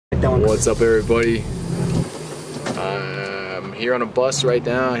like that one. What's up, everybody? I'm here on a bus right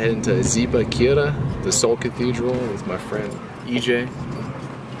now, heading to Zipaquirá, the Sal Cathedral, with my friend EJ.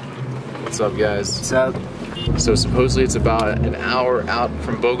 What's up, guys? What's up? So supposedly it's about an hour out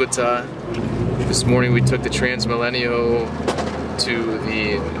from Bogota. This morning we took the Transmilenio to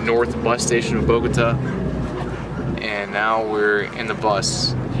the north bus station of Bogota, and now we're in the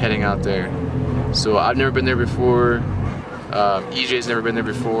bus heading out there. So I've never been there before. EJ's never been there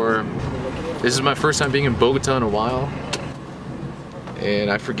before. This is my first time being in Bogota in a while, and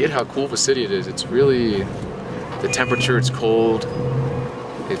I forget how cool of a city it is. It's really, the temperature, it's cold.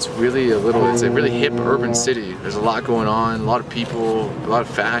 It's really it's a really hip urban city. There's a lot going on, a lot of people, a lot of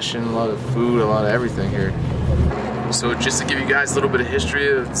fashion, a lot of food, a lot of everything here. So just to give you guys a little bit of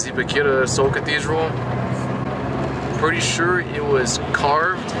history of Zipaquirá Sal Cathedral, pretty sure it was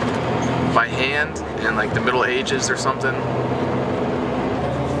carved by hand in like the Middle Ages or something.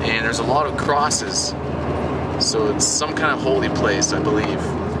 And there's a lot of crosses. So it's some kind of holy place, I believe.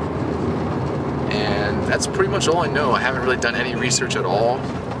 And that's pretty much all I know. I haven't really done any research at all.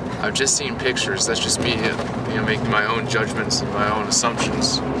 I've just seen pictures. That's just me, making my own judgments and my own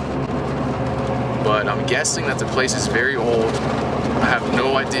assumptions. But I'm guessing that the place is very old. I have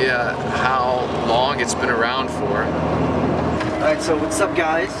no idea how long it's been around for. Alright, so what's up,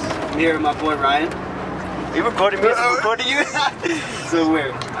 guys? I'm here with my boy Ryan. Are you recording me? I'm recording you? So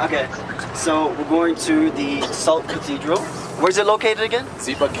weird. Okay, so we're going to the Sal Cathedral. Where's it located again?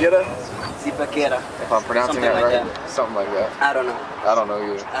 Zipaquirá? Zipaquirá. If I'm pronouncing that right. Something like that. I don't know. I don't know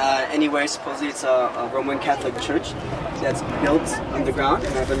either. Anyway, supposedly it's a Roman Catholic church that's built underground,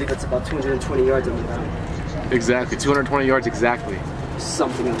 and I believe it's about 220 yards underground. Exactly, 220 yards exactly.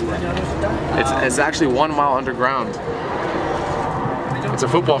 Something like that. It's actually 1 mile underground. It's a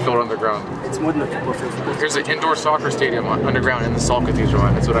football field underground. It's more than a football field. There's an indoor soccer stadium underground in the Sal Cathedral.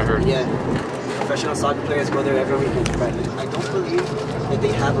 That's what I heard. Yeah. Professional soccer players go there every weekend. Right. I don't believe that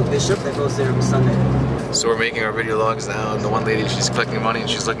they have a bishop that goes there every Sunday. So we're making our video logs now, and the one lady, she's collecting money and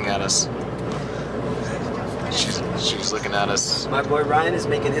she's looking at us. She's looking at us. My boy Ryan is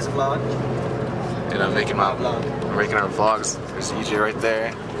making his vlog. And I'm making my vlog. We're making our vlogs. There's EJ right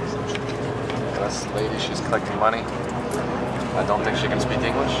there. This lady, she's collecting money. I don't think she can speak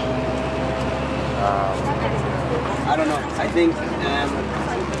English. I don't know. I think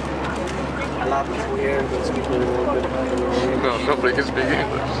a lot of people here can speak a little bit. No, nobody can speak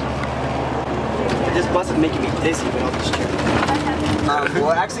English. This bus is making me dizzy with all this shit.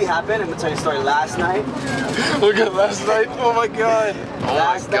 What actually happened, I'm going to tell you a story last night. Look at last night. Oh my god. Oh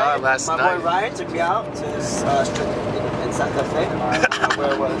last my god, night, last night. My boy Ryan took me out to this strip in Santa Fe. I don't know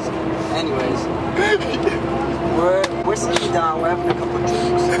where it was. Anyways. We're sitting down, we're having a couple of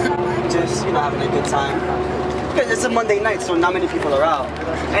drinks, just, having a good time. Because it's a Monday night, so not many people are out.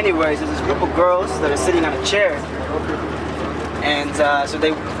 Anyways, there's this group of girls that are sitting on a chair. And so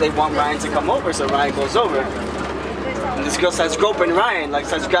they want Ryan to come over, so Ryan goes over. And this girl starts groping Ryan,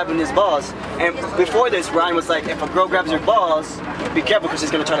 starts grabbing his balls. And before this, Ryan was like, if a girl grabs your balls, be careful because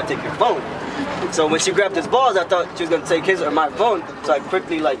she's going to try to take your phone. So when she grabbed his balls, I thought she was going to take his or my phone. So I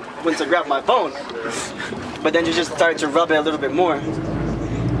quickly went to grab my phone. But then she just started to rub it a little bit more.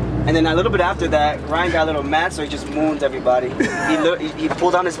 And then a little bit after that, Ryan got a little mad, so he just mooned everybody. He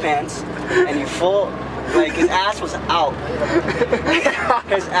pulled down his pants, and his ass was out.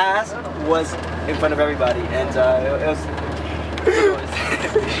 His ass was in front of everybody, and it was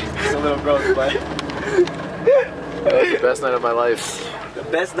a little gross, but that was the best night of my life. The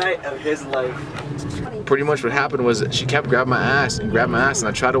best night of his life. Pretty much what happened was she kept grabbing my ass, and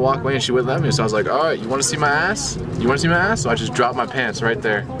I tried to walk away and she wouldn't let me, so I was like, alright, you want to see my ass? You want to see my ass? So I just dropped my pants right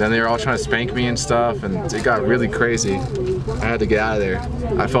there. Then they were all trying to spank me and stuff, and it got really crazy. I had to get out of there.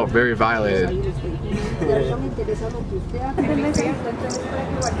 I felt very violated. I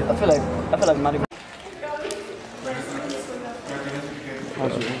feel like I'm not even...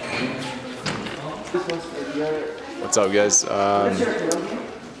 What's up, guys?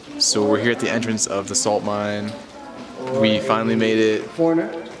 So we're here at the entrance of the salt mine. We finally made it.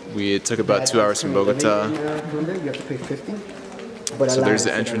 It took about 2 hours from Bogota. So there's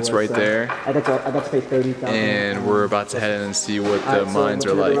the entrance right there. And we're about to head in and see what the mines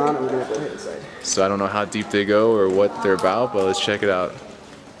are like. So I don't know how deep they go or what they're about, but let's check it out.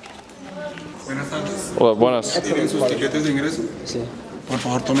 Hola, buenas. ¿Tienen sus tiquetes de ingreso? Sí. Por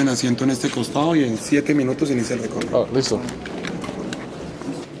favor, tomen asiento en este costado y en 7 minutos inicia el recorrido. Oh, listo.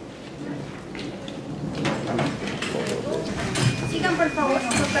 Sigan, por favor,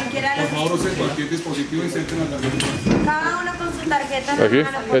 con cualquiera de Por favor, use cualquier dispositivo y inserten la tarjeta. cada uno con su tarjeta. Aquí,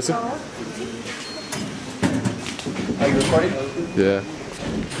 por ese. favor. Are you recording? Yeah.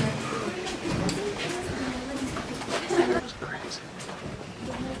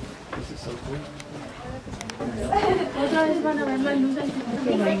 Otra vez van a ver las luces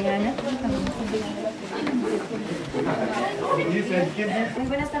de mañana. Muy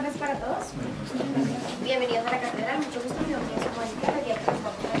buenas tardes para todos. Bienvenidos a la catedral. Mucho gusto. Mi nombre es Mónica. Aquí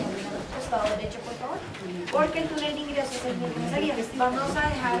costado derecho, por favor. Porque el túnel de ingreso es el mismo. Vamos a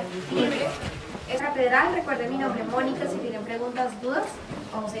dejar libre esta catedral. Recuerden mi nombre, Mónica. Si tienen preguntas, dudas,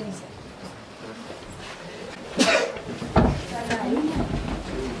 vamos a iniciar.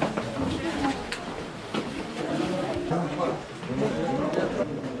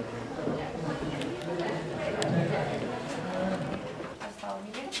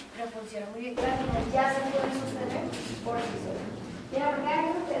 Muy bien, ya se pueden sostener por sí solos. Y la verdad es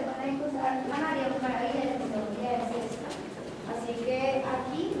que ustedes van a encontrar una maravilla de tecnología de esta. Así que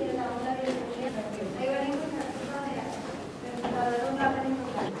aquí les damos la bienvenida. Ahí van a encontrar de manera, pero no van a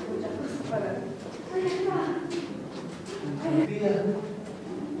encontrar muchas cosas para ver.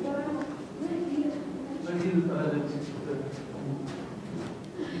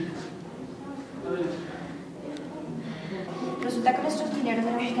 Resulta que nuestros mineros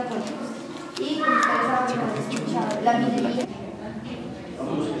eran muy católicos y como ustedes habrán escuchado, la minería.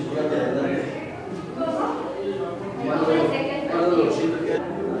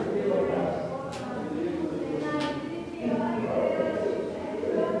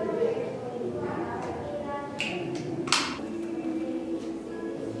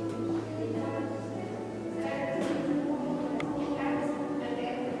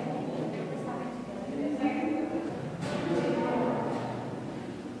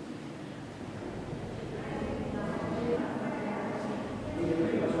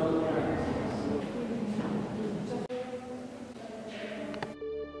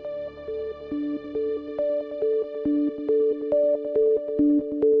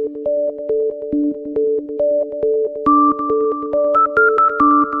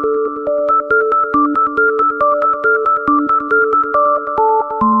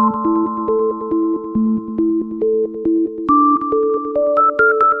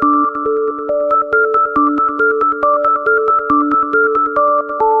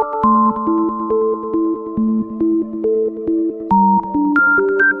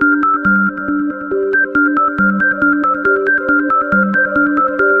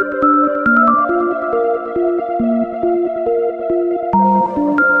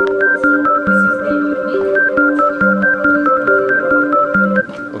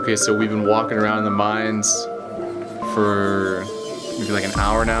 Okay, so we've been walking around the mines for maybe like an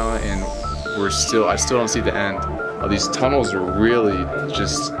hour now, and I still don't see the end. These tunnels are really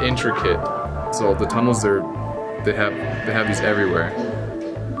just intricate. So the tunnels they have these everywhere.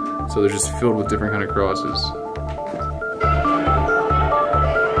 So they're just filled with different kind of crosses.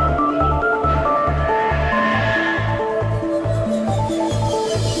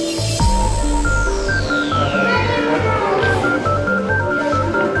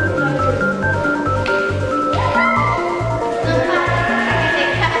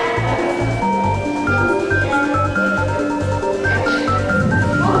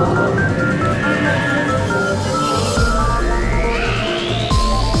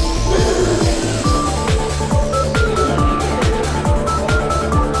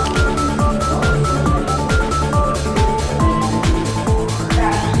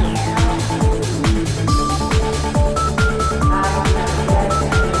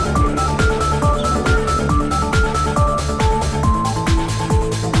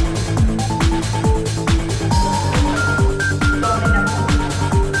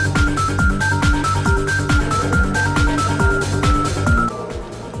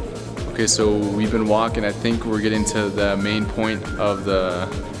 Okay, so we've been walking. I think we're getting to the main point of the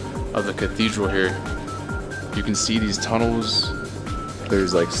cathedral here. You can see these tunnels.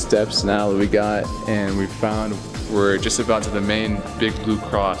 There's like steps now that we got, and we're just about to the main big blue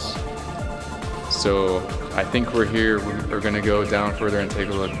cross. So I think we're here. We're gonna go down further and take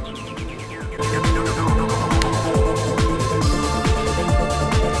a look.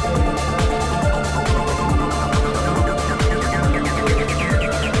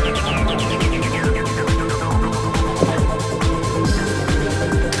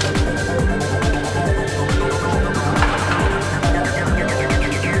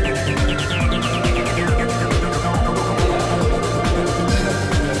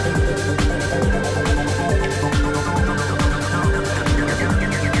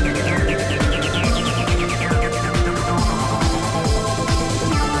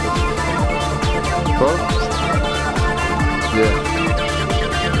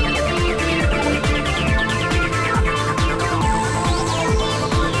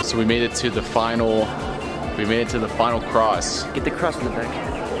 So we made it to the final cross. Get the cross in the back.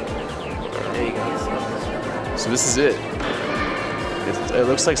 So this is it. It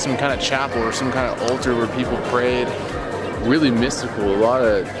looks like some kind of chapel or some kind of altar where people prayed. Really mystical.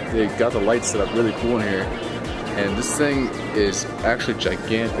 They got the lights set up really cool in here. And this thing is actually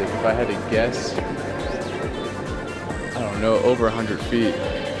gigantic. If I had to guess, I don't know, over 100 feet.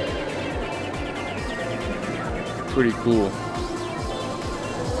 Pretty cool.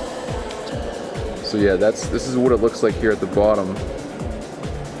 So yeah, this is what it looks like here at the bottom.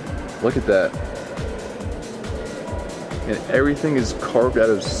 Look at that. And everything is carved out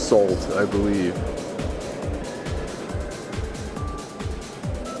of salt, I believe.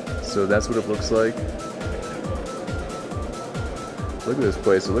 So that's what it looks like. Look at this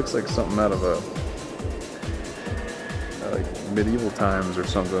place. It looks like something out of like medieval times or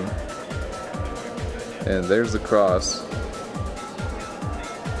something. And there's the cross.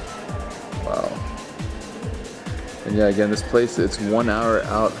 Wow. And yeah, again, this place, it's 1 hour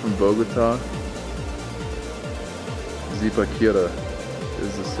out from Bogota. Zipaquirá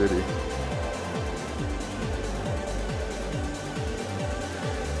is the city.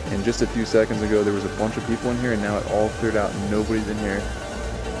 And just a few seconds ago, there was a bunch of people in here, and now it all cleared out, and nobody's in here.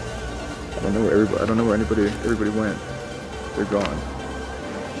 I don't know where everybody went. They're gone.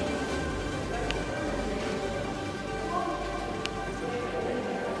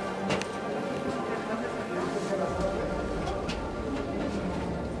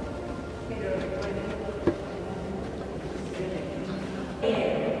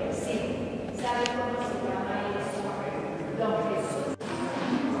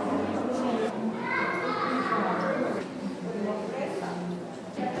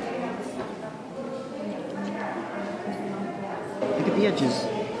 Look at the edges.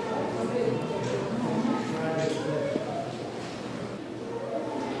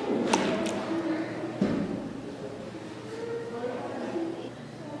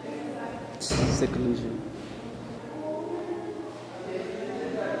 Seclusion.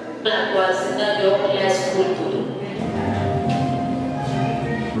 La cual se talló la escultura.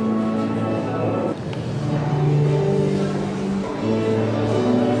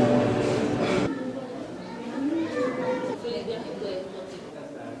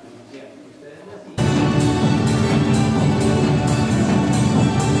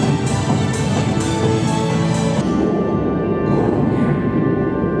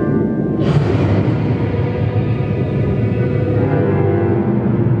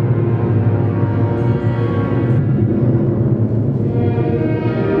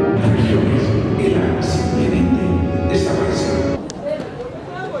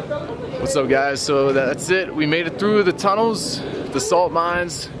 What's up, guys? So that's it. We made it through the tunnels, the salt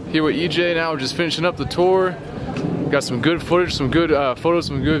mines. Here with EJ now. We're just finishing up the tour. Got some good footage, some good photos,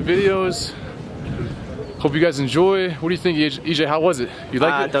 some good videos. Hope you guys enjoy. What do you think, EJ? How was it? You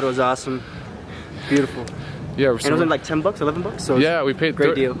liked it? I thought it was awesome. Beautiful. Yeah, And it was like 10 bucks, 11 bucks. So yeah, we paid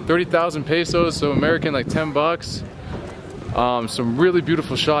great deal. 30,000 pesos, so American like 10 bucks. Some really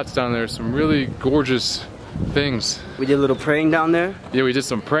beautiful shots down there. Some really gorgeous things. We did a little praying down there. Yeah, we did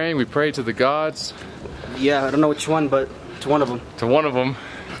some praying. We prayed to the gods. Yeah, I don't know which one, but to one of them. To one of them.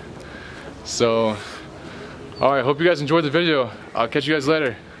 So, all right. Hope you guys enjoyed the video. I'll catch you guys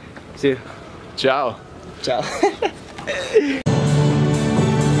later. See you. Ciao. Ciao.